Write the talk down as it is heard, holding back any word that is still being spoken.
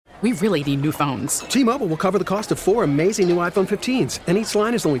We really need new phones. T-Mobile will cover the cost of 4 amazing new iPhone 15s, and each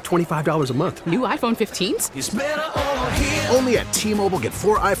line is only $25 a month. New iPhone 15s? It's better over here. Only at T-Mobile, get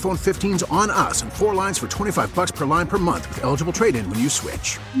 4 iPhone 15s on us and 4 lines for $25 per line per month with eligible trade-in when you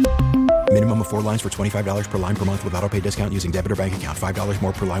switch. Minimum of 4 lines for $25 per line per month with autopay discount using debit or bank account. $5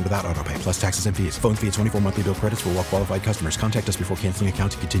 more per line without autopay, plus taxes and fees. Phone fee at 24 monthly bill credits for well-qualified customers. Contact us before canceling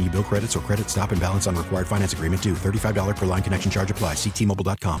account to continue bill credits or credit stop and balance on required finance agreement due. $35 per line connection charge applies. See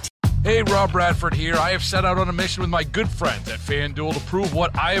T-Mobile.com. Hey, Rob Bradford here. I have set out on a mission with my good friends at FanDuel to prove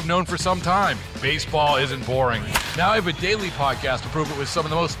what I have known for some time. Baseball isn't boring. Now I have a daily podcast to prove it with some of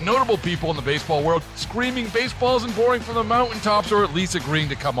the most notable people in the baseball world, screaming baseball isn't boring from the mountaintops, or at least agreeing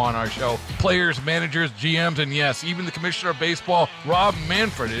to come on our show. Players, managers, GMs, and yes, even the commissioner of baseball, Rob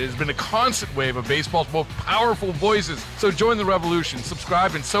Manfred. It has been a constant wave of baseball's most powerful voices. So join the revolution.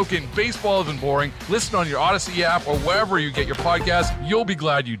 Subscribe and soak in Baseball Isn't Boring. Listen on your Odyssey app or wherever you get your podcast. You'll be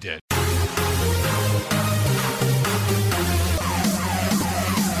glad you did.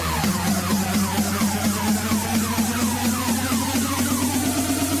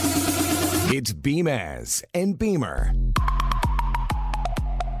 It's Beamaz and Beamer.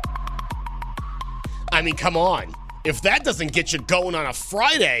 I mean, come on. If that doesn't get you going on a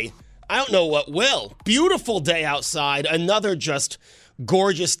Friday, I don't know what will. Beautiful day outside. Another just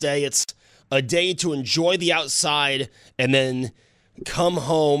gorgeous day. It's a day to enjoy the outside and then come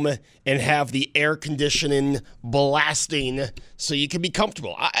home and have the air conditioning blasting so you can be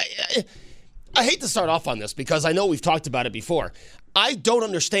comfortable. I hate to start off on this because I know we've talked about it before. I don't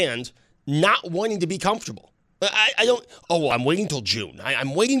understand not wanting to be comfortable. I don't, I'm waiting till June.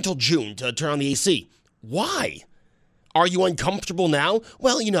 I'm waiting till June to turn on the AC. Why? Are you uncomfortable now?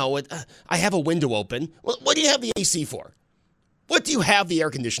 Well, you know, I have a window open. Well, what do you have the AC for? What do you have the air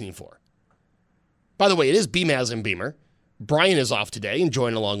conditioning for? By the way, it is Beamaz and Beamer. Brian is off today,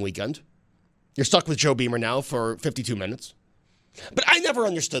 enjoying a long weekend. You're stuck with Joe Beamer now for 52 minutes. But I never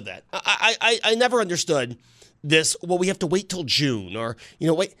understood that. I never understood this, well, we have to wait till June, or,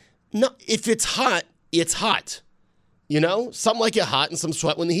 wait. No, if it's hot, it's hot. Some like it hot and some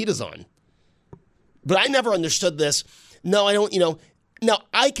sweat when the heat is on. But I never understood this. No, I don't, Now,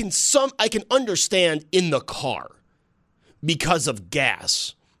 I can understand in the car because of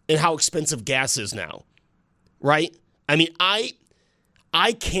gas and how expensive gas is now, right? I mean, I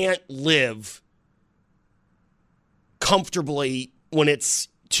can't live comfortably when it's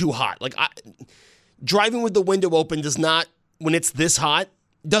too hot. Like, driving with the window open does not, when it's this hot,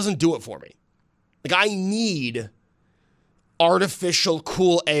 doesn't do it for me. Like, I need artificial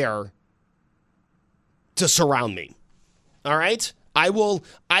cool air to surround me. All right? I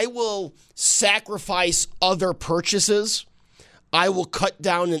will sacrifice other purchases. I will cut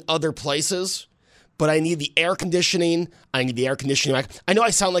down in other places, but I need the air conditioning. I need the air conditioning. I know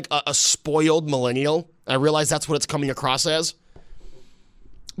I sound like a spoiled millennial. I realize that's what it's coming across as.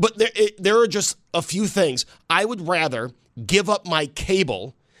 But there are just a few things. I would rather give up my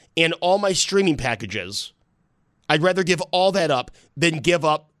cable and all my streaming packages. I'd rather give all that up than give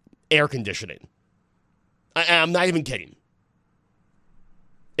up air conditioning. I'm not even kidding.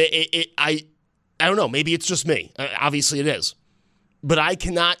 I don't know. Maybe it's just me. Obviously it is. But I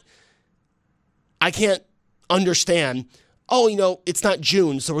can't understand, it's not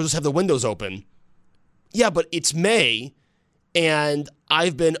June, so we'll just have the windows open. Yeah, but it's May, and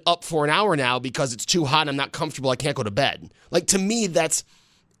I've been up for an hour now because it's too hot and I'm not comfortable. I can't go to bed. Like, to me,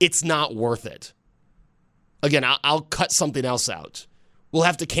 it's not worth it. Again, I'll cut something else out. We'll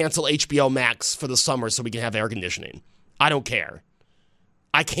have to cancel HBO Max for the summer so we can have air conditioning. I don't care.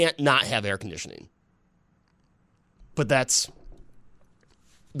 I can't not have air conditioning. But that's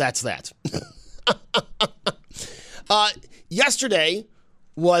that. Yesterday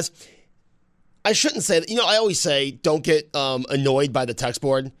was, I shouldn't say that, I always say don't get annoyed by the text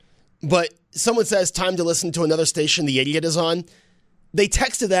board, but someone says time to listen to another station the idiot is on. They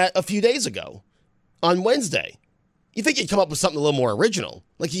texted that a few days ago on Wednesday. You think you'd come up with something a little more original.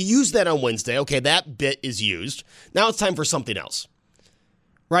 Like, you used that on Wednesday. Okay, that bit is used. Now it's time for something else.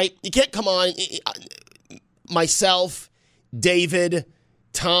 Right? You can't come on, myself, David,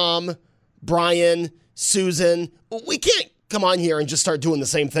 Tom, Brian, Susan. We can't come on here and just start doing the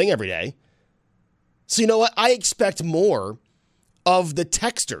same thing every day. So you know what? I expect more of the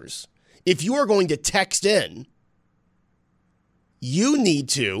texters. If you are going to text in, you need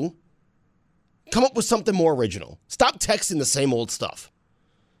to come up with something more original. Stop texting the same old stuff.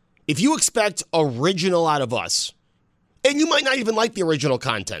 If you expect original out of us, and you might not even like the original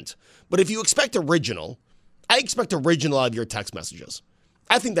content, but if you expect original, I expect original out of your text messages.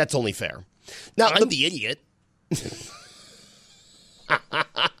 I think that's only fair. Now, I'm the idiot.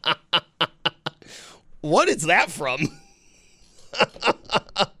 What is that from?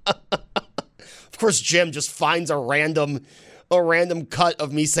 Of course, Jim just finds a random cut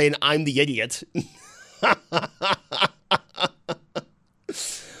of me saying I'm the idiot.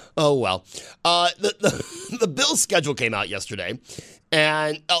 Oh, well. The Bills schedule came out yesterday,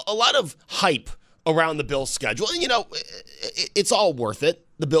 and a lot of hype around the Bills schedule. And, it's all worth it.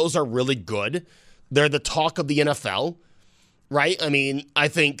 The Bills are really good. They're the talk of the NFL, right? I mean, I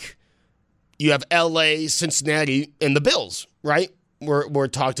think you have L.A., Cincinnati, and the Bills, right? We're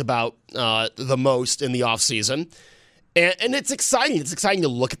talked about the most in the offseason. And it's exciting. It's exciting to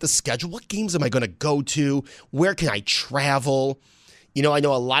look at the schedule. What games am I going to go to? Where can I travel? I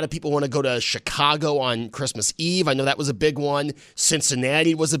know a lot of people want to go to Chicago on Christmas Eve. I know that was a big one.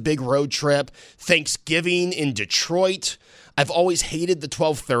 Cincinnati was a big road trip. Thanksgiving in Detroit. I've always hated the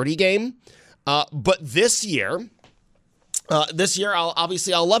 12:30 game. But this year I'll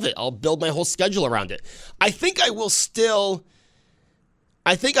love it. I'll build my whole schedule around it. I think I will still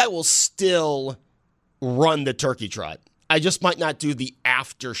run the turkey trot. I just might not do the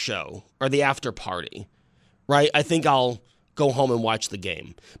after show or the after party, right? I think I'll go home and watch the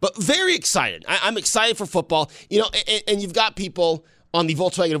game. But very excited. I'm excited for football. And you've got people on the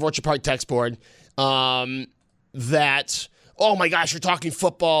Volkswagen of Orchard Park text board that, oh my gosh, you're talking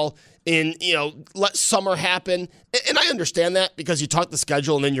football and, let summer happen. And I understand that because you talk the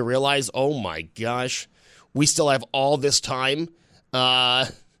schedule and then you realize, oh my gosh, we still have all this time.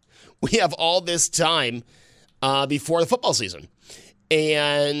 We have all this time before the football season.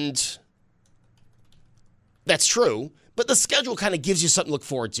 And that's true. But the schedule kind of gives you something to look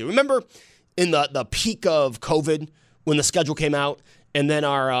forward to. Remember in the peak of COVID when the schedule came out and then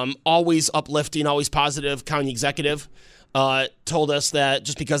our always uplifting, always positive county executive told us that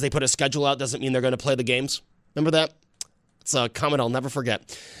just because they put a schedule out doesn't mean they're going to play the games. Remember that? It's a comment I'll never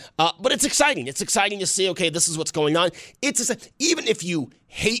forget. But it's exciting. It's exciting to see, okay, this is what's going on. Even if you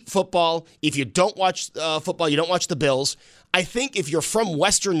hate football, if you don't watch football, you don't watch the Bills, I think if you're from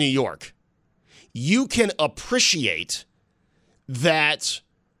Western New York, you can appreciate that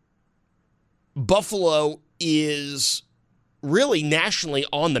Buffalo is really nationally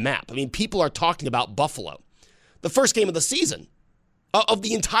on the map. I mean, people are talking about Buffalo. The first game of the season, of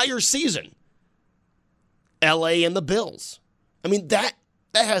the entire season, L.A. and the Bills. I mean, that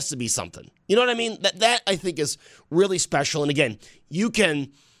has to be something. You know what I mean? That I think is really special. And again, you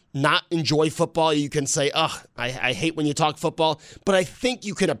can not enjoy football. You can say, I hate when you talk football. But I think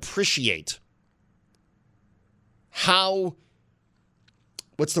you can appreciate how,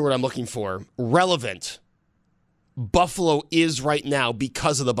 what's the word I'm looking for? Relevant Buffalo is right now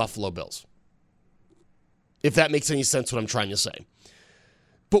because of the Buffalo Bills. If that makes any sense what I'm trying to say.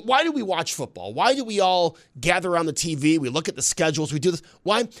 But why do we watch football? Why do we all gather around the TV? We look at the schedules. We do this.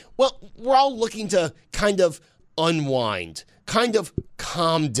 Why? Well, we're all looking to kind of unwind, kind of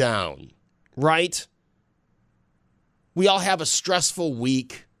calm down, right? We all have a stressful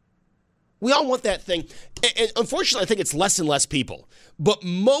week. We all want that thing. And unfortunately, I think it's less and less people. But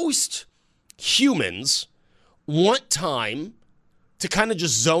most humans want time to kind of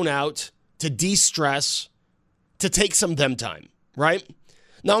just zone out, to de-stress, to take some them time, right?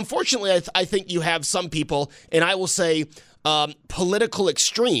 Now, unfortunately, I think you have some people, and I will say political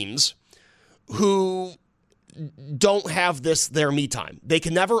extremes, who don't have their me time. They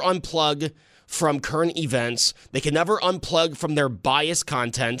can never unplug from current events. They can never unplug from their biased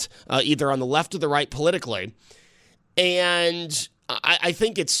content, either on the left or the right politically. And I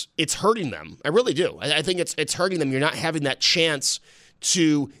think it's hurting them. I really do. I think it's hurting them. You're not having that chance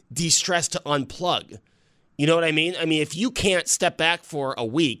to de-stress, to unplug. You know what I mean? I mean, if you can't step back for a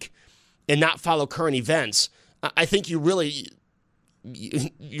week and not follow current events, I think you're working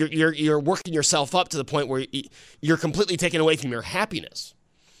yourself up to the point where you're completely taken away from your happiness.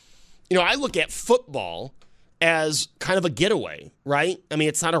 I look at football as kind of a getaway, right? I mean,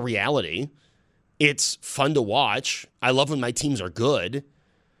 it's not a reality. It's fun to watch. I love when my teams are good.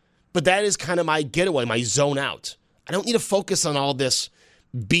 But that is kind of my getaway, my zone out. I don't need to focus on all this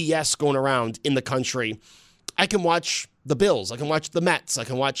BS going around in the country. I can watch the Bills. I can watch the Mets. I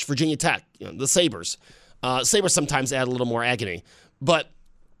can watch Virginia Tech, the Sabres. Sabres sometimes add a little more agony. But,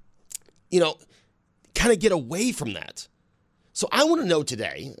 kind of get away from that. So I want to know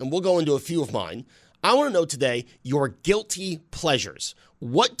today, and we'll go into a few of mine, I want to know today your guilty pleasures.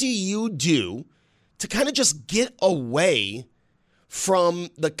 What do you do to kind of just get away from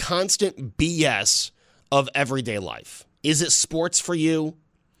the constant BS of everyday life? Is it sports for you?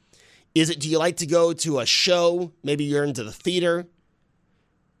 Do you like to go to a show? Maybe you're into the theater.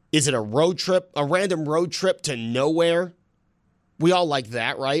 Is it a road trip, a random road trip to nowhere? We all like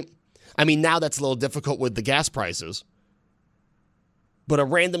that, right? I mean, now that's a little difficult with the gas prices. But a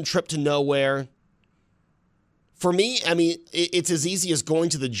random trip to nowhere, for me, I mean, it's as easy as going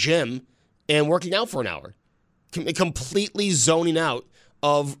to the gym and working out for an hour. Completely zoning out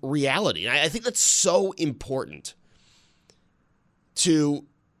of reality. And I think that's so important to,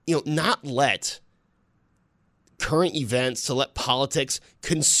 not let current events, to let politics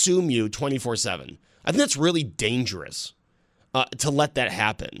consume you 24/7. I think that's really dangerous to let that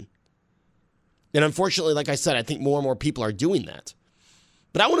happen. And unfortunately, like I said, I think more and more people are doing that.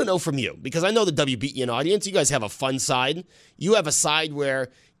 But I want to know from you, because I know the WBEN audience, you guys have a fun side. You have a side where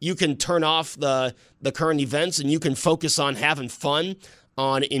you can turn off the current events and you can focus on having fun,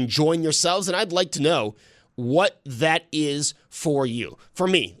 on enjoying yourselves. And I'd like to know what that is for you. For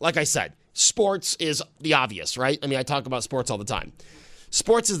me, like I said, sports is the obvious, right? I mean, I talk about sports all the time.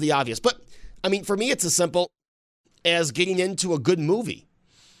 Sports is the obvious. But, I mean, for me, it's as simple as getting into a good movie,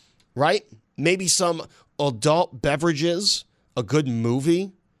 right? Maybe some adult beverages, a good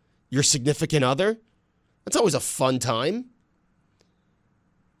movie, your significant other. That's always a fun time.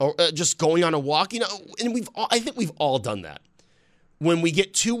 Or just going on a walk, and I think we've all done that. When we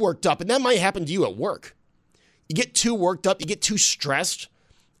get too worked up, and that might happen to you at work. You get too worked up, you get too stressed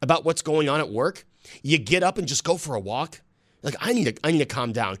about what's going on at work. You get up and just go for a walk. Like, I need to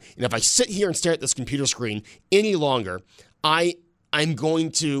calm down. And if I sit here and stare at this computer screen any longer, I am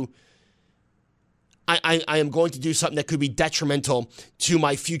going to do something that could be detrimental to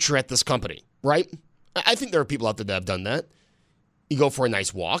my future at this company, right? I think there are people out there that have done that. You go for a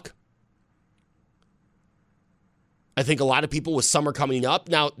nice walk. I think a lot of people with summer coming up.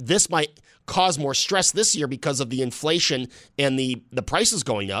 Now, this might cause more stress this year because of the inflation and the prices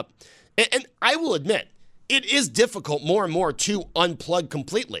going up. And I will admit, it is difficult more and more to unplug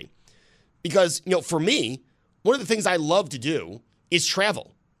completely. Because, for me, one of the things I love to do is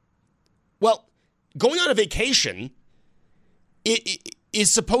travel. Well, going on a vacation it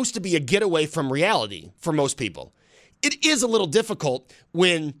is supposed to be a getaway from reality for most people. It is a little difficult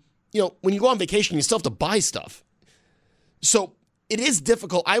when you go on vacation, you still have to buy stuff. So it is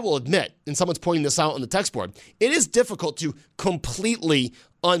difficult, I will admit, and someone's pointing this out on the text board, it is difficult to completely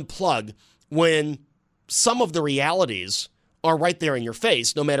unplug when some of the realities are right there in your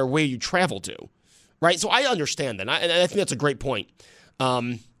face, no matter where you travel to, right? So I understand that, and I think that's a great point.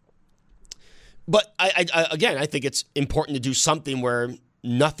 But I think it's important to do something where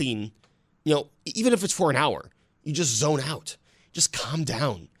nothing, even if it's for an hour, you just zone out, just calm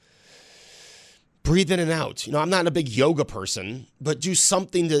down. Breathe in and out. I'm not a big yoga person, but do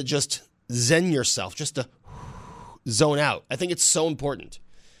something to just zen yourself, just to zone out. I think it's so important.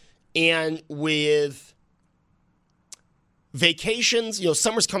 And with vacations,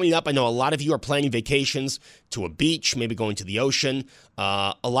 summer's coming up. I know a lot of you are planning vacations to a beach, maybe going to the ocean.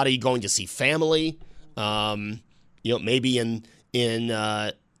 A lot of you going to see family. Maybe in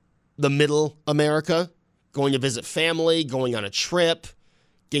the middle America, going to visit family, going on a trip,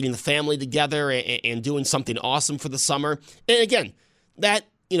 getting the family together and doing something awesome for the summer. And again,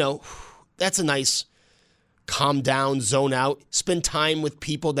 that's a nice calm down, zone out, spend time with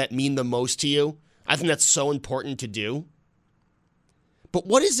people that mean the most to you. I think that's so important to do. But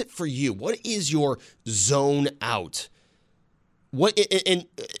what is it for you? What is your zone out? If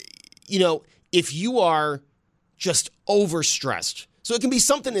you are just overstressed, so it can be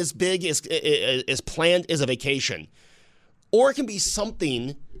something as big as planned as a vacation, or it can be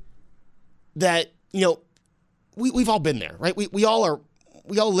something that, we've all been there, right? We all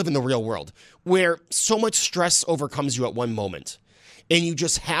live in the real world where so much stress overcomes you at one moment, and you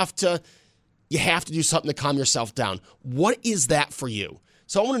just have to do something to calm yourself down. What is that for you?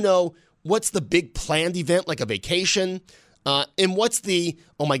 So I want to know, what's the big planned event, like a vacation, and what's the,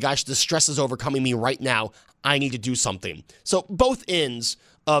 oh my gosh, the stress is overcoming me right now, I need to do something. So both ends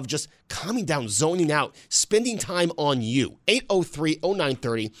of just calming down, zoning out, spending time on you.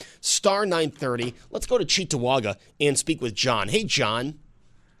 803-0930, star 930. Let's go to Cheektowaga and speak with John. Hey, John.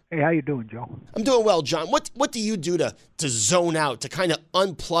 Hey, how you doing, Joe? I'm doing well, John. What do you do to zone out, to kind of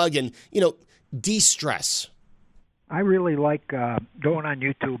unplug and, de-stress? I really like going on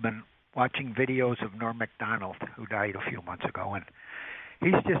YouTube and watching videos of Norm Macdonald, who died a few months ago, and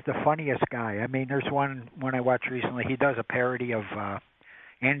he's just the funniest guy. I mean, there's one I watched recently. He does a parody of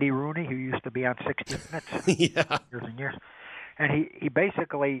Andy Rooney, who used to be on 60 Minutes years and years. And he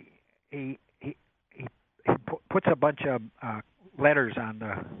basically puts a bunch of letters on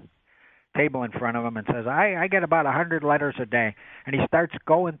the table in front of him and says, I get about 100 letters a day. And he starts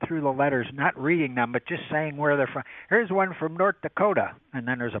going through the letters, not reading them, but just saying where they're from. Here's one from North Dakota. And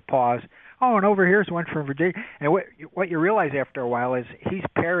then there's a pause. Oh, and over here's one from Virginia. And what you realize after a while is he's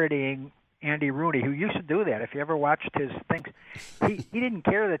parodying Andy Rooney, who used to do that. If you ever watched his things, he didn't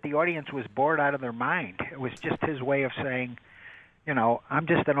care that the audience was bored out of their mind. It was just his way of saying, you know, I'm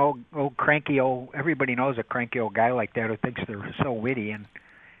just an old cranky old. Everybody knows a cranky old guy like that who thinks they're so witty, and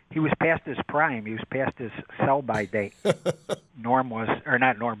he was past his prime. He was past his sell-by date. Norm was, or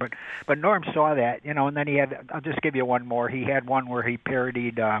not Norm, but Norm saw that, you know. And then he had. I'll just give you one more. He had one where he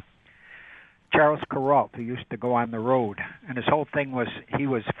parodied Charles Kuralt, who used to go on the road, and his whole thing was he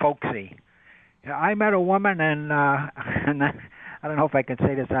was folksy. I met a woman, and then, I don't know if I can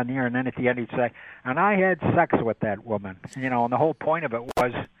say this on the air, and then at the end he'd say, and I had sex with that woman. You know, and the whole point of it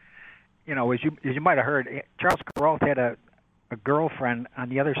was, you know, as you might have heard, Charles Kuralt had a girlfriend on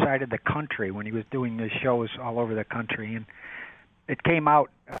the other side of the country when he was doing his shows all over the country, and it came out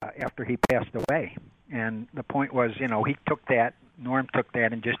after he passed away. And the point was, you know, Norm took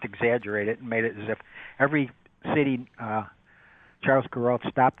that and just exaggerated it and made it as if every city Charles Kuralt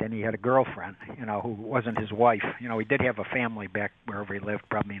stopped in, he had a girlfriend, you know, who wasn't his wife. You know, he did have a family back wherever he lived,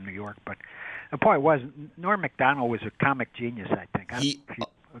 probably in New York. But the point was, Norm Macdonald was a comic genius, I think. If you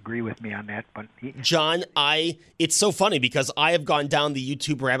agree with me on that, but John, it's so funny because I have gone down the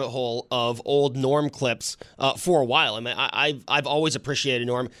YouTube rabbit hole of old Norm clips for a while. I mean, I've always appreciated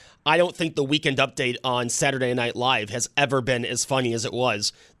Norm. I don't think the Weekend Update on Saturday Night Live has ever been as funny as it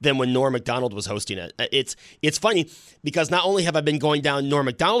was than when Norm Macdonald was hosting it. It's funny because not only have I been going down Norm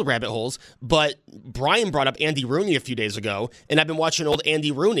Macdonald rabbit holes, but Brian brought up Andy Rooney a few days ago, and I've been watching old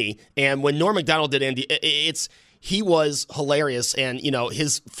Andy Rooney. And when Norm Macdonald did Andy, he was hilarious, and, you know,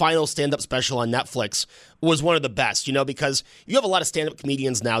 his final stand-up special on Netflix was one of the best, you know, because you have a lot of stand-up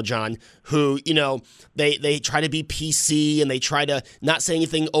comedians now, John, who, you know, they try to be PC and they try to not say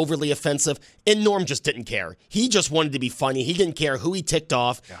anything overly offensive, and Norm just didn't care. He just wanted to be funny. He didn't care who he ticked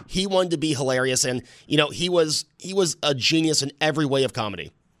off. Yeah. He wanted to be hilarious, and, you know, he was a genius in every way of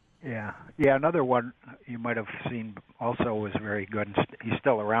comedy. Yeah. Yeah, another one you might have seen also was very good, and he's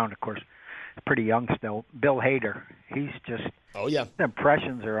still around, of course. Pretty young still. Bill Hader. He's just. Oh yeah. His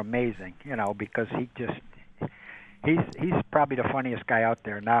impressions are amazing, you know, because he's probably the funniest guy out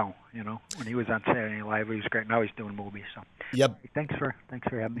there now. You know, when he was on Saturday Night Live, he was great. Now he's doing movies. So. Yep. Thanks for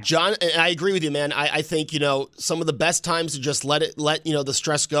having me, John. I agree with you, man. I think, you know, some of the best times to just let you know, the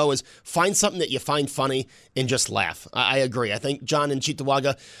stress go is find something that you find funny and just laugh. I agree. I think John in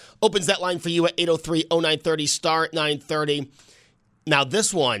Cheektowaga opens that line for you at 803-0930 star 930. Now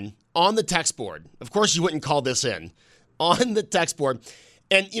this one. On the text board, of course you wouldn't call this in, on the text board,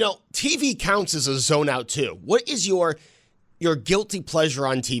 and, you know, TV counts as a zone out too. What is your guilty pleasure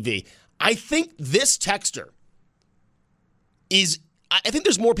on TV? I think this texter I think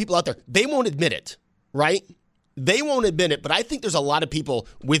there's more people out there. They won't admit it, right? They won't admit it, but I think there's a lot of people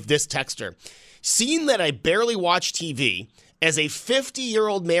with this texter. Seeing that I barely watch TV, as a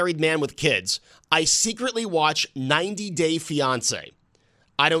 50-year-old married man with kids, I secretly watch 90 Day Fiancé.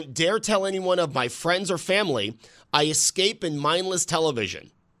 I don't dare tell anyone of my friends or family. I escape in mindless television.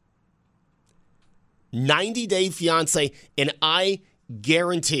 90 Day Fiancé, and I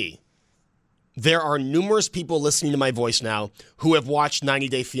guarantee there are numerous people listening to my voice now who have watched 90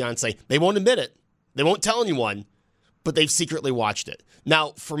 Day Fiancé. They won't admit it. They won't tell anyone, but they've secretly watched it.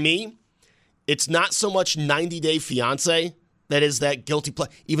 Now, for me, it's not so much 90 Day Fiancé that is that guilty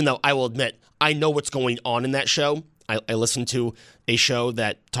pleasure, even though I will admit I know what's going on in that show. I listen to a show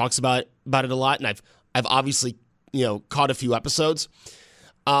that talks about it a lot, and I've obviously, you know, caught a few episodes.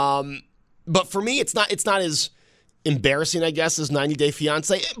 But for me, it's not as embarrassing, I guess, as 90 Day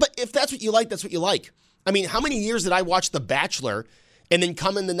Fiancé. But if that's what you like, that's what you like. I mean, how many years did I watch The Bachelor and then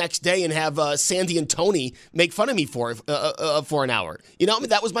come in the next day and have Sandy and Tony make fun of me for an hour? You know, I mean,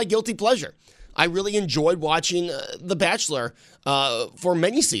 that was my guilty pleasure. I really enjoyed watching The Bachelor for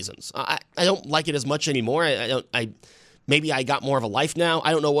many seasons. I don't like it as much anymore. Maybe I got more of a life now.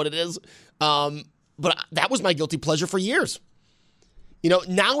 I don't know what it is. But that was my guilty pleasure for years. You know,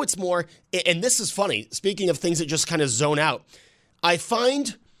 now it's more, and this is funny, speaking of things that just kind of zone out, I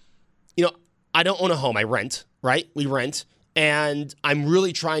find, you know, I don't own a home. I rent, right? We rent. And I'm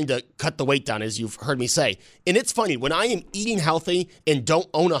really trying to cut the weight down, as you've heard me say. And it's funny, when I am eating healthy and don't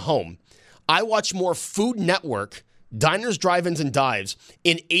own a home, I watch more Food Network, Diners, Drive-Ins, and Dives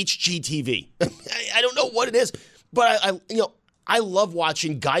in HGTV. I don't know what it is, but I love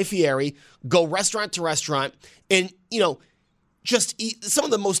watching Guy Fieri go restaurant to restaurant and, you know, just eat some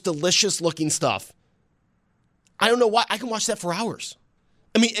of the most delicious looking stuff. I don't know why. I can watch that for hours.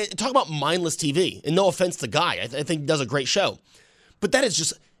 I mean, talk about mindless TV, and no offense to Guy. I think he does a great show. But that is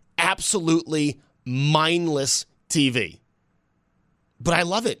just absolutely mindless TV. But I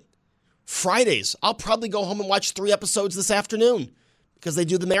love it. Fridays, I'll probably go home and watch 3 episodes this afternoon because they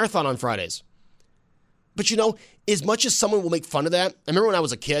do the marathon on Fridays. But, you know, as much as someone will make fun of that, I remember when I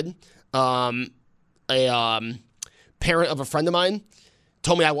was a kid, a parent of a friend of mine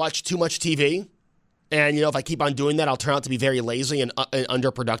told me I watched too much TV. And, you know, if I keep on doing that, I'll turn out to be very lazy and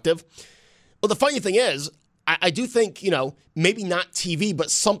underproductive. Well, the funny thing is, I do think, you know, maybe not TV,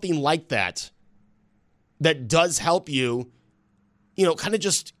 but something like that does help you, you know, kind of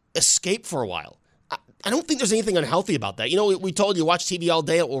just escape for a while. I don't think there's anything unhealthy about that. You know, we told you watch TV all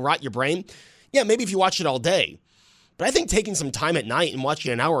day, it will rot your brain. Yeah, maybe if you watch it all day. But I think taking some time at night and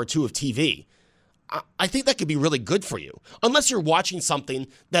watching an hour or two of TV, I think that could be really good for you. Unless you're watching something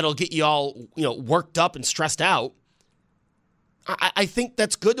that'll get you all, you know, worked up and stressed out. I think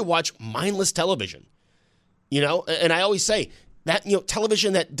that's good to watch mindless television. You know, and I always say that, you know,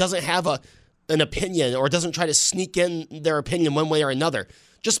 television that doesn't have an opinion or doesn't try to sneak in their opinion one way or another.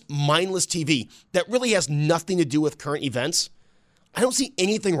 Just mindless TV that really has nothing to do with current events. I don't see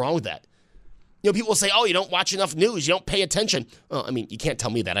anything wrong with that. You know, people will say, oh, you don't watch enough news, you don't pay attention. Well, I mean, you can't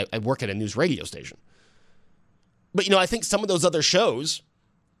tell me that. I work at a news radio station. But, you know, I think some of those other shows,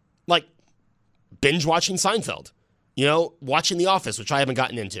 like binge watching Seinfeld, you know, watching The Office, which I haven't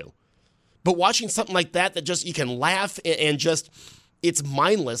gotten into. But watching something like that just you can laugh and just, it's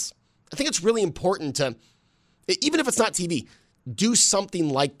mindless. I think it's really important to, even if it's not TV, do something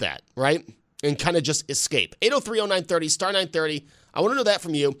like that, right? And kind of just escape. 803-0930, star 930. I want to know that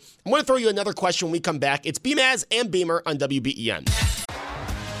from you. I want to throw you another question when we come back. It's Beamaz and Beamer on WBEN.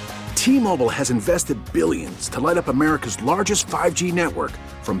 T-Mobile has invested billions to light up America's largest 5G network,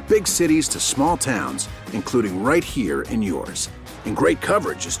 from big cities to small towns, including right here in yours. And great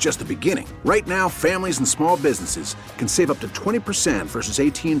coverage is just the beginning. Right now, families and small businesses can save up to 20% versus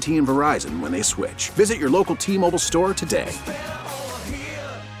AT&T and Verizon when they switch. Visit your local T-Mobile store today.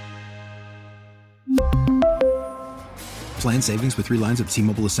 Plan savings with 3 lines of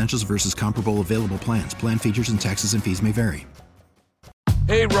T-Mobile Essentials versus comparable available plans. Plan features and taxes and fees may vary.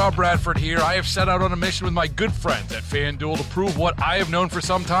 Hey, Rob Bradford here. I have set out on a mission with my good friends at FanDuel to prove what I have known for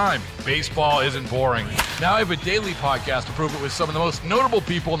some time. Baseball isn't boring. Now I have a daily podcast to prove it with some of the most notable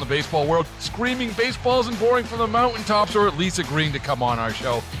people in the baseball world, screaming baseball isn't boring from the mountaintops, or at least agreeing to come on our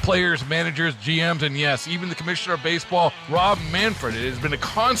show. Players, managers, GMs, and yes, even the commissioner of baseball, Rob Manfred. It has been a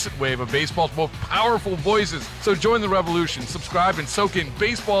constant wave of baseball's most powerful voices. So join the revolution. Subscribe and soak in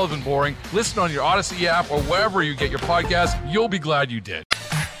Baseball Isn't Boring. Listen on your Odyssey app or wherever you get your podcasts. You'll be glad you did.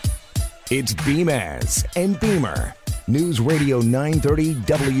 It's Beamaz and Beamer. News Radio 930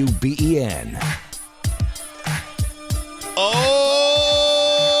 WBEN.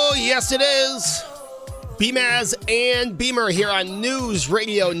 Oh, yes it is. Beamaz and Beamer here on News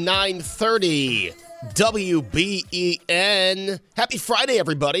Radio 930 WBEN. Happy Friday,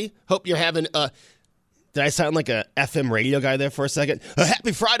 everybody. Hope you're having a... Did I sound like a FM radio guy there for a second?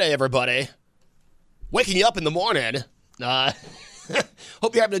 Happy Friday, everybody. Waking you up in the morning.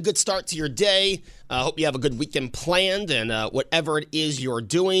 Hope you're having a good start to your day. Hope you have a good weekend planned, and whatever it is you're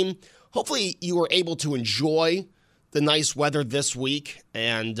doing, hopefully you were able to enjoy the nice weather this week.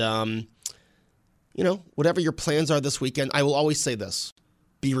 And, you know, whatever your plans are this weekend, I will always say this.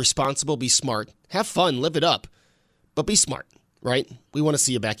 Be responsible, be smart, have fun, live it up, but be smart, right? We want to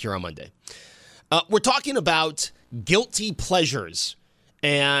see you back here on Monday. We're talking about guilty pleasures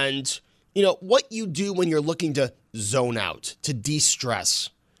and, you know, what you do when you're looking to zone out, to de-stress,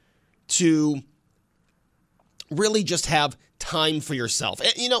 to really just have time for yourself.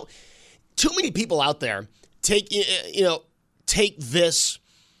 And, you know, too many people out there take this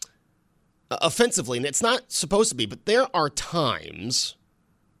offensively, and it's not supposed to be, but there are times,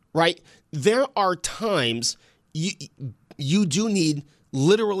 right? There are times you do need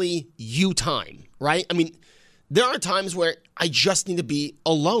literally you time, right? I mean, there are times where I just need to be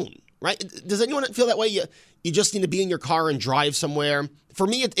alone, right? Does anyone feel that way? You just need to be in your car and drive somewhere. For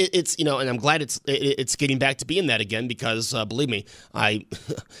me, it's, you know, and I'm glad it's getting back to being that again because, believe me, I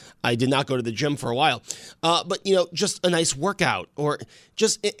did not go to the gym for a while. But, you know, just a nice workout or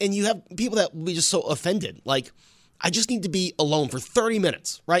just, and you have people that will be just so offended. Like, I just need to be alone for 30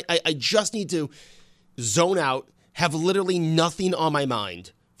 minutes, right? I just need to zone out, have literally nothing on my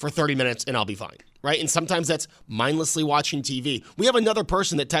mind for 30 minutes, and I'll be fine. Right? And sometimes that's mindlessly watching TV. We have another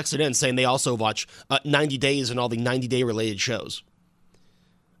person that texted in saying they also watch 90 Days and all the 90-day related shows.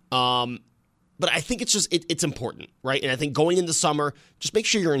 But I think it's just, it's important, right? And I think going into summer, just make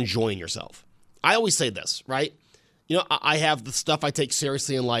sure you're enjoying yourself. I always say this, right? You know, I have the stuff I take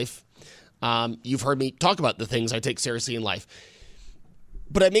seriously in life. You've heard me talk about the things I take seriously in life.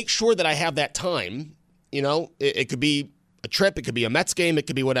 But I make sure that I have that time, you know, it could be a trip, it could be a Mets game, it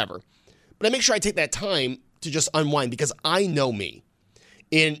could be whatever. But I make sure I take that time to just unwind because I know me.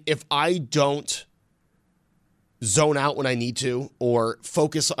 And if I don't zone out when I need to or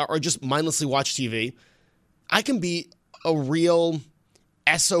focus or just mindlessly watch TV, I can be a real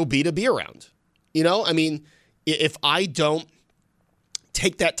SOB to be around. You know, I mean, if I don't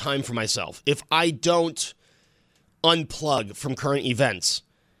take that time for myself, if I don't unplug from current events,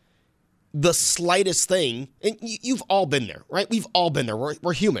 the slightest thing, and you've all been there, right? We've all been there.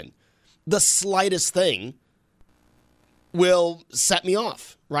 We're human. The slightest thing will set me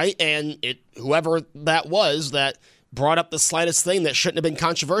off, right? And whoever that was that brought up the slightest thing that shouldn't have been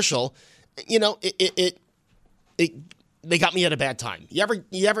controversial, you know, they got me at a bad time. You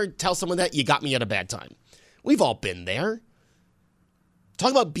ever tell someone that you got me at a bad time? We've all been there.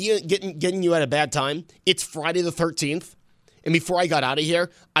 Talk about getting you at a bad time. It's Friday the 13th. And before I got out of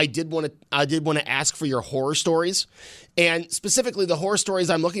here, I did want to ask for your horror stories. And specifically the horror stories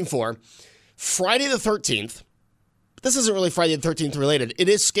I'm looking for. Friday the 13th. This isn't really Friday the 13th related. It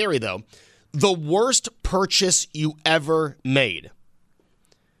is scary though. The worst purchase you ever made.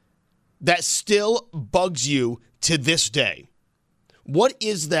 That still bugs you to this day. What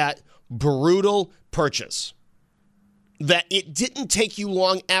is that brutal purchase? That it didn't take you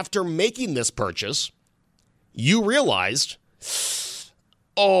long after making this purchase, you realized,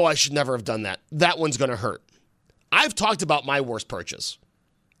 oh, I should never have done that. That one's going to hurt. I've talked about my worst purchase,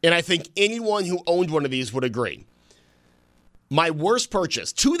 and I think anyone who owned one of these would agree. My worst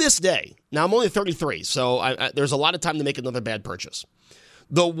purchase to this day, now I'm only 33, so there's a lot of time to make another bad purchase.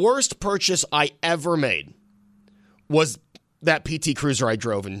 The worst purchase I ever made was that PT Cruiser I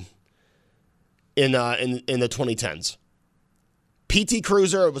drove in the 2010s. PT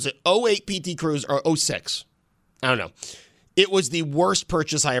Cruiser, it was an 08 PT Cruiser, or 06. I don't know. It was the worst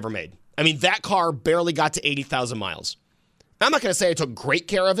purchase I ever made. I mean, that car barely got to 80,000 miles. I'm not going to say I took great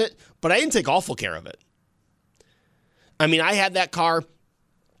care of it, but I didn't take awful care of it. I mean, I had that car.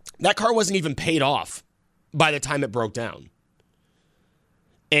 That car wasn't even paid off by the time it broke down.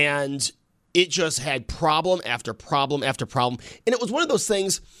 And it just had problem after problem after problem. And it was one of those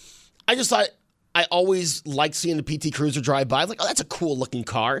things, I just thought, I always liked seeing the PT Cruiser drive by. I was like, oh, that's a cool looking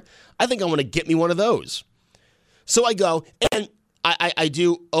car. I think I want to get me one of those. So I go, and I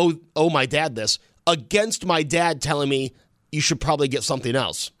do owe my dad this, against my dad telling me you should probably get something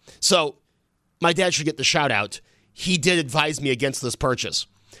else. So my dad should get the shout out. He did advise me against this purchase.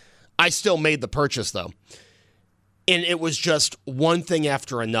 I still made the purchase though. And it was just one thing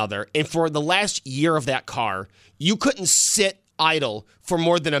after another. And for the last year of that car, you couldn't sit idle for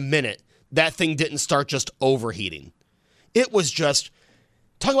more than a minute. That thing didn't start just overheating. It was just,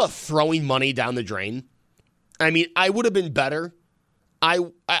 talk about throwing money down the drain. I mean, I would have been better. I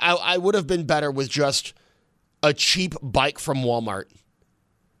would have been better with just a cheap bike from Walmart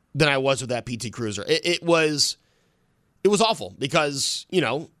than I was with that PT Cruiser. It was awful because, you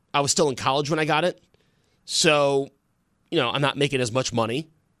know, I was still in college when I got it. So, you know, I'm not making as much money.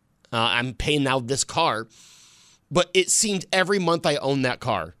 I'm paying now this car. But it seemed every month I owned that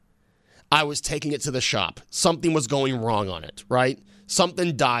car, I was taking it to the shop. Something was going wrong on it, right?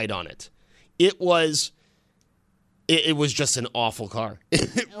 Something died on it. It was just an awful car.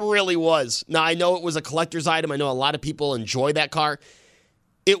 It really was. Now, I know it was a collector's item. I know a lot of people enjoy that car.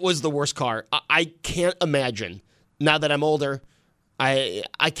 It was the worst car. I can't imagine, now that I'm older, I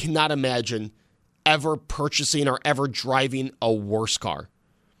cannot imagine ever purchasing or ever driving a worse car.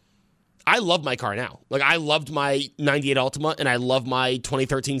 I love my car now. Like, I loved my 98 Altima, and I love my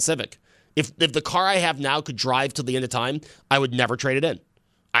 2013 Civic. If the car I have now could drive till the end of time, I would never trade it in.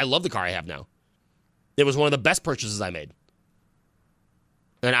 I love the car I have now. It was one of the best purchases I made.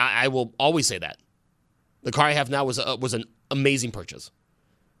 And I will always say that. The car I have now was an amazing purchase.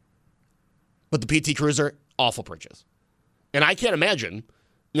 But the PT Cruiser, awful purchase. And I can't imagine,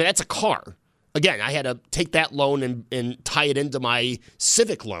 that's a car. Again, I had to take that loan and tie it into my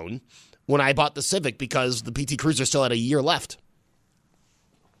Civic loan when I bought the Civic because the PT Cruiser still had a year left.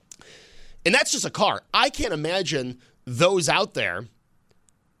 And that's just a car. I can't imagine those out there.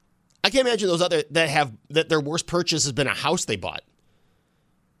 I can't imagine those other that their worst purchase has been a house they bought.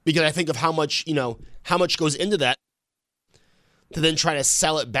 Because I think of how much goes into that to then try to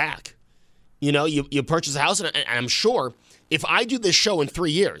sell it back. You know, you purchase a house, and I'm sure if I do this show in 3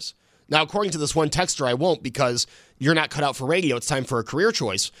 years, now according to this one texter, I won't because you're not cut out for radio. It's time for a career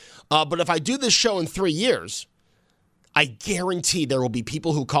choice. But if I do this show in 3 years, I guarantee there will be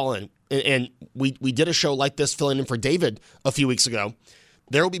people who call in. And we did a show like this filling in for David a few weeks ago.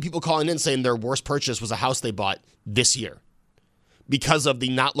 There will be people calling in saying their worst purchase was a house they bought this year because of the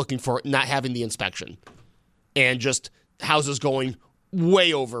not having the inspection and just houses going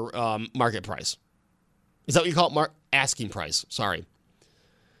way over market price. Is that what you call it? Asking price. Sorry.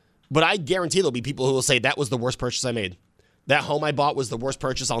 But I guarantee there'll be people who will say that was the worst purchase I made. That home I bought was the worst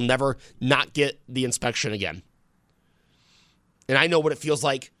purchase. I'll never not get the inspection again. And I know what it feels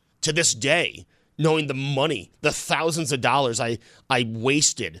like to this day, knowing the money, the thousands of dollars I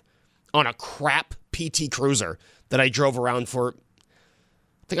wasted on a crap PT Cruiser that I drove around for.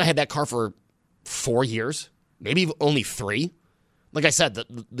 I think I had that car for 4 years, maybe only 3. Like I said,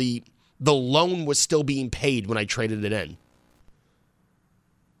 the loan was still being paid when I traded it in.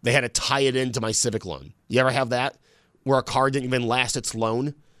 They had to tie it into my Civic loan. You ever have that? Where a car didn't even last its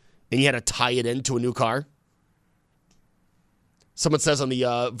loan, and you had to tie it into a new car? Someone says on the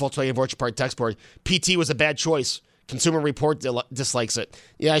Volkswagen Vorcha Park text board, PT was a bad choice. Consumer Report dislikes it.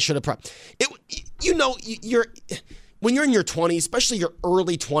 Yeah, I should have. When you're in your 20s, especially your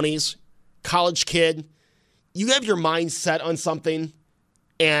early 20s, college kid, you have your mind set on something,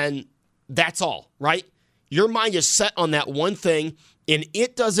 and that's all, right? Your mind is set on that one thing, and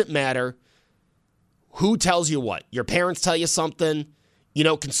it doesn't matter who tells you what. Your parents tell you something,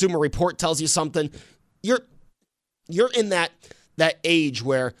 Consumer Report tells you something. You're in that age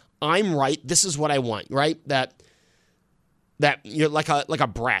where I'm right, this is what I want, right? That you're like a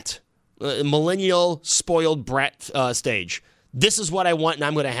brat, a millennial spoiled brat stage. This is what I want, and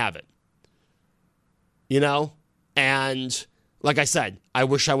I'm going to have it. And like I said, I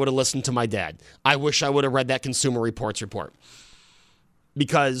wish I would have listened to my dad. I wish I would have read that Consumer Reports report.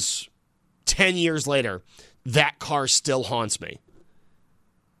 Because 10 years later, that car still haunts me.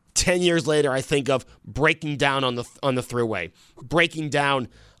 10 years later, I think of breaking down on the thruway, breaking down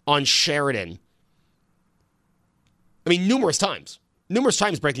on Sheridan. I mean, numerous times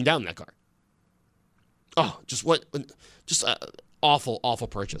breaking down in that car. Oh, just an awful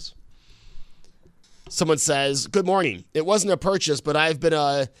purchase. Someone says, good morning. It wasn't a purchase, but I've been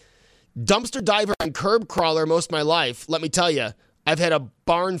a dumpster diver and curb crawler most of my life. Let me tell you, I've had a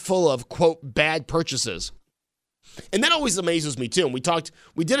barn full of, quote, bad purchases. And that always amazes me, too. And we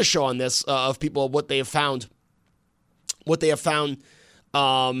did a show on this of people, what they have found, dumpster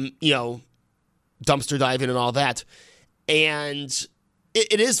diving and all that. And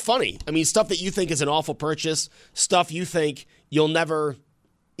it is funny. I mean, stuff that you think is an awful purchase, stuff you think you'll never,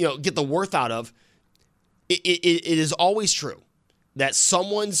 get the worth out of. It is always true that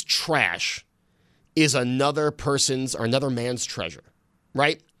someone's trash is another person's or another man's treasure,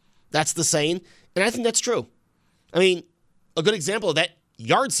 right? That's the saying, and I think that's true. I mean, a good example of that,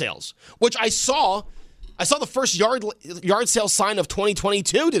 yard sales, which I saw the first yard sale sign of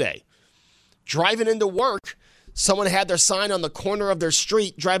 2022 today. Driving into work, someone had their sign on the corner of their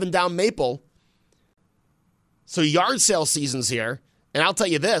street driving down Maple. So yard sale season's here, and I'll tell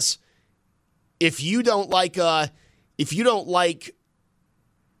you this, if you don't like the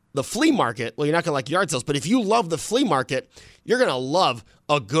flea market, well, you're not going to like yard sales, but if you love the flea market, you're going to love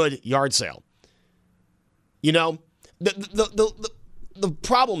a good yard sale. The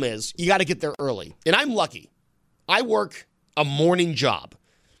problem is you got to get there early. And I'm lucky. I work a morning job.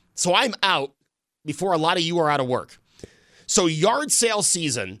 So I'm out before a lot of you are out of work. So yard sale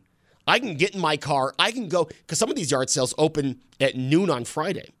season, I can get in my car. I can go, because some of these yard sales open at noon on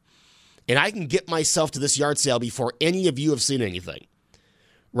Friday. And I can get myself to this yard sale before any of you have seen anything.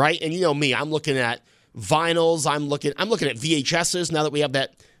 Right? And you know me, I'm looking at vinyls. I'm looking at VHSs now that we have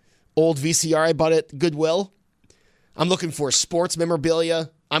that old VCR I bought at Goodwill. I'm looking for sports memorabilia.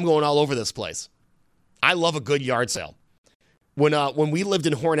 I'm going all over this place. I love a good yard sale. When we lived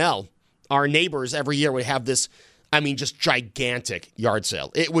in Hornell, our neighbors every year would have this, just gigantic yard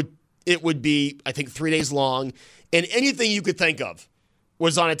sale. It would be, I think, 3 days long, and anything you could think of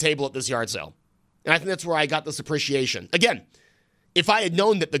was on a table at this yard sale. And I think that's where I got this appreciation. Again, if I had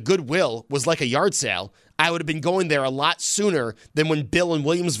known that the Goodwill was like a yard sale, I would have been going there a lot sooner than when Bill in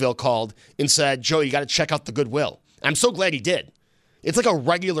Williamsville called and said, Joe, you got to check out the Goodwill. I'm so glad he did. It's like a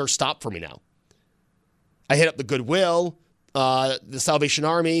regular stop for me now. I hit up the Goodwill, the Salvation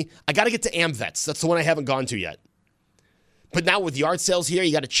Army. I got to get to AmVets. That's the one I haven't gone to yet. But now with yard sales here,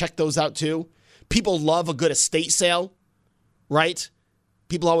 you got to check those out too. People love a good estate sale, right?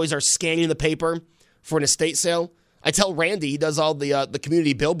 People always are scanning the paper for an estate sale. I tell Randy, he does all the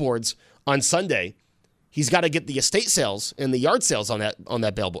community billboards on Sunday. He's got to get the estate sales and the yard sales on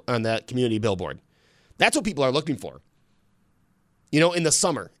that community billboard. That's what people are looking for. In the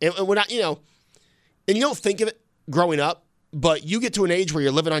summer. And we're not, and you don't think of it growing up, but you get to an age where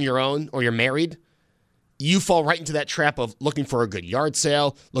you're living on your own or you're married, you fall right into that trap of looking for a good yard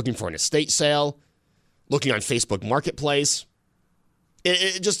sale, looking for an estate sale, looking on Facebook Marketplace.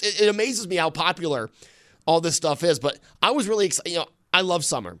 It amazes me how popular all this stuff is, but I was really excited. I love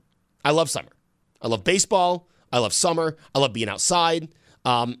summer. I love summer. I love baseball. I love summer. I love being outside.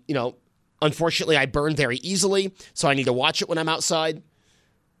 Unfortunately, I burn very easily, so I need to watch it when I'm outside.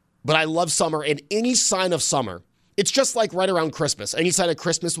 But I love summer, and any sign of summer, it's just like right around Christmas. Any sign of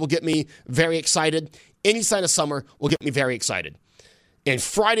Christmas will get me very excited. Any sign of summer will get me very excited. And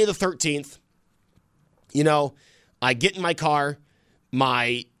Friday the 13th, I get in my car,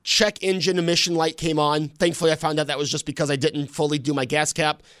 my check engine emission light came on. Thankfully, I found out that was just because I didn't fully do my gas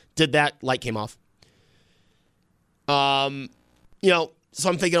cap. Did that, light came off. So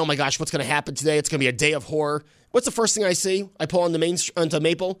I'm thinking, oh my gosh, what's going to happen today? It's going to be a day of horror. What's the first thing I see? I pull onto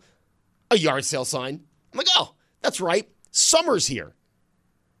Maple, a yard sale sign. I'm like, oh, that's right. Summer's here.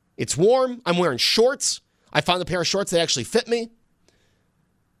 It's warm. I'm wearing shorts. I found a pair of shorts that actually fit me.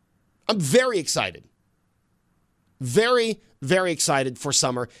 I'm very excited. Very, very excited for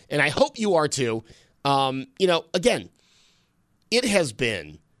summer, and I hope you are too. Again, it has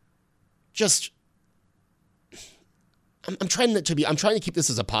been just... I'm trying to keep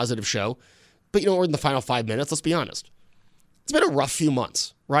this as a positive show, but we're in the final 5 minutes. Let's be honest. It's been a rough few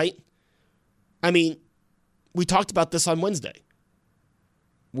months, right? I mean, we talked about this on Wednesday.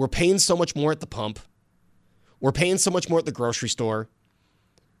 We're paying so much more at the pump. We're paying so much more at the grocery store.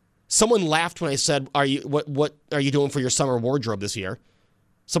 Someone laughed when I said, what are you doing for your summer wardrobe this year?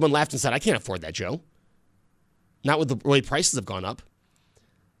 Someone laughed and said, I can't afford that, Joe. Not with the way prices have gone up.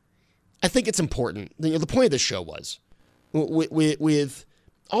 I think it's important. The point of this show was, with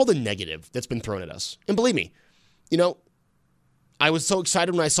all the negative that's been thrown at us. And believe me, I was so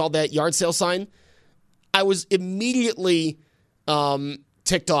excited when I saw that yard sale sign. I was immediately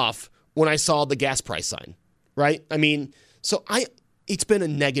ticked off when I saw the gas price sign, right? I mean, it's been a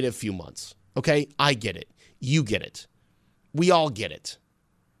negative few months, okay? I get it. You get it. We all get it.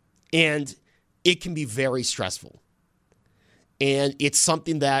 And it can be very stressful. And it's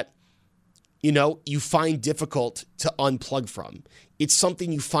something that you find difficult to unplug from. It's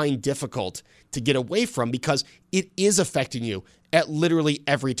something you find difficult to get away from because it is affecting you at literally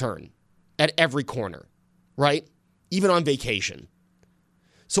every turn, at every corner, right? Even on vacation.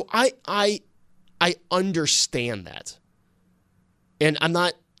 So I understand that. And I'm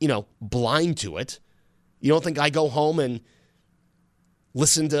not, blind to it. You don't think I go home and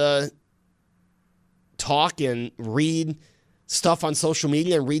listen to talk and read stuff on social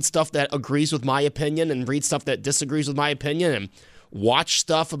media and read stuff that agrees with my opinion and read stuff that disagrees with my opinion and watch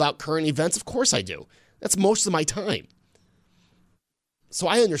stuff about current events? Of course I do. That's most of my time. So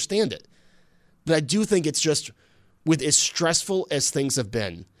I understand it. But I do think it's just, with as stressful as things have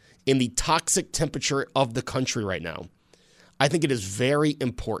been in the toxic temperature of the country right now, I think it is very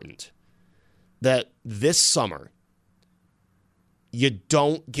important that this summer you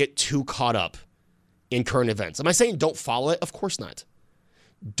don't get too caught up in current events. Am I saying don't follow it? Of course not.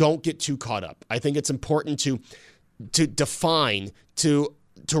 Don't get too caught up. I think it's important to define, to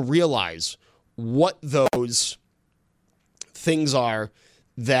realize what those things are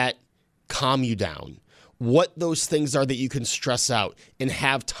that calm you down, what those things are that you can stress out and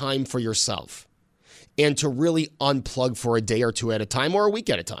have time for yourself, and to really unplug for a day or two at a time or a week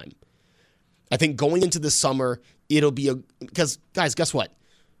at a time. I think going into the summer, it'll be because guys, guess what?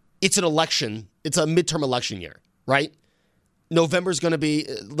 It's an election. It's a midterm election year, right? November's going to be,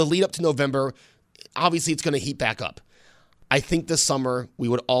 the lead up to November, obviously it's going to heat back up. I think this summer we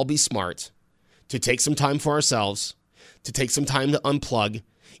would all be smart to take some time for ourselves, to take some time to unplug,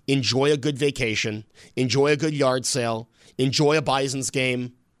 enjoy a good vacation, enjoy a good yard sale, enjoy a Bison's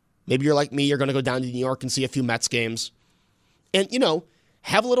game. Maybe you're like me, you're going to go down to New York and see a few Mets games. And,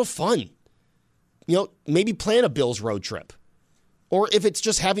 have a little fun. Maybe plan a Bills road trip. Or if it's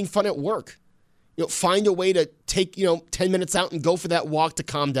just having fun at work, find a way to take, 10 minutes out and go for that walk to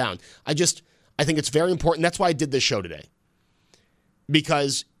calm down. I think it's very important. That's why I did this show today.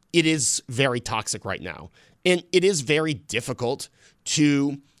 Because it is very toxic right now. And it is very difficult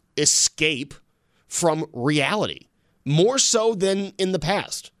to escape from reality. More so than in the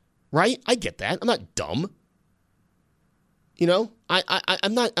past, right? I get that. I'm not dumb. I'm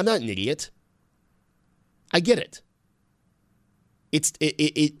not an idiot. I get it.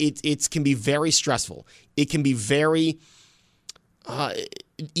 It can be very stressful. It can be very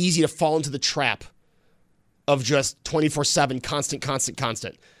easy to fall into the trap of just 24/7,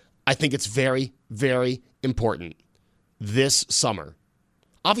 constant. I think it's very, very important this summer.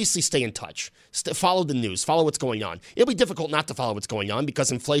 Obviously, stay in touch. Follow the news. Follow what's going on. It'll be difficult not to follow what's going on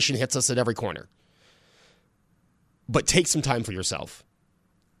because inflation hits us at every corner. But take some time for yourself.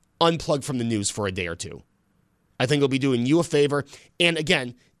 Unplug from the news for a day or two. I think it'll be doing you a favor. And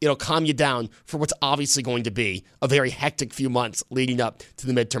again, it'll calm you down for what's obviously going to be a very hectic few months leading up to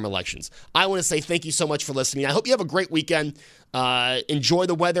the midterm elections. I want to say thank you so much for listening. I hope you have a great weekend. Enjoy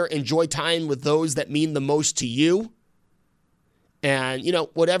the weather. Enjoy time with those that mean the most to you. And,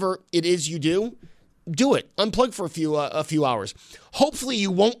 whatever it is you do it. Unplug for a few hours. Hopefully you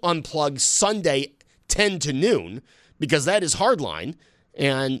won't unplug Sunday 10 to noon, because that is hardline,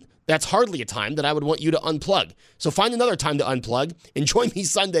 and that's hardly a time that I would want you to unplug. So find another time to unplug and join me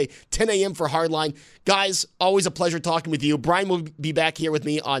Sunday, 10 a.m. for Hardline. Guys, always a pleasure talking with you. Brian will be back here with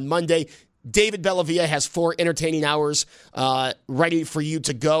me on Monday. David Bellavia has 4 entertaining hours ready for you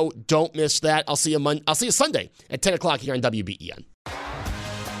to go. Don't miss that. I'll see you Sunday at 10 o'clock here on WBEN.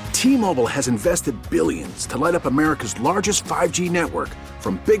 T-Mobile has invested billions to light up America's largest 5G network,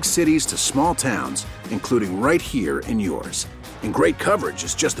 from big cities to small towns, including right here in yours. And great coverage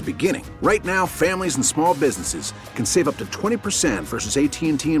is just the beginning. Right now, families and small businesses can save up to 20% versus AT&T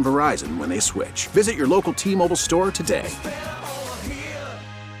and Verizon when they switch. Visit your local T-Mobile store today.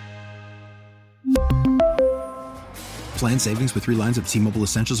 Plan savings with 3 lines of T-Mobile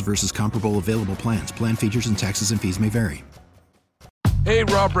Essentials versus comparable available plans. Plan features and taxes and fees may vary. Hey,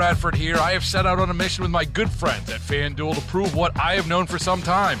 Rob Bradford here. I have set out on a mission with my good friends at FanDuel to prove what I have known for some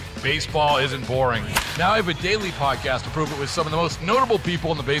time. Baseball isn't boring. Now I have a daily podcast to prove it with some of the most notable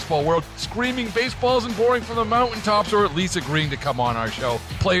people in the baseball world, screaming baseball isn't boring from the mountaintops, or at least agreeing to come on our show.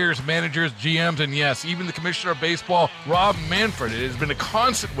 Players, managers, GMs, and yes, even the commissioner of baseball, Rob Manfred. It has been a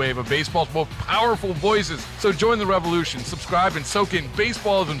constant wave of baseball's most powerful voices. So join the revolution. Subscribe and soak in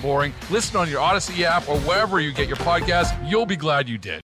Baseball Isn't Boring. Listen on your Odyssey app or wherever you get your podcasts. You'll be glad you did.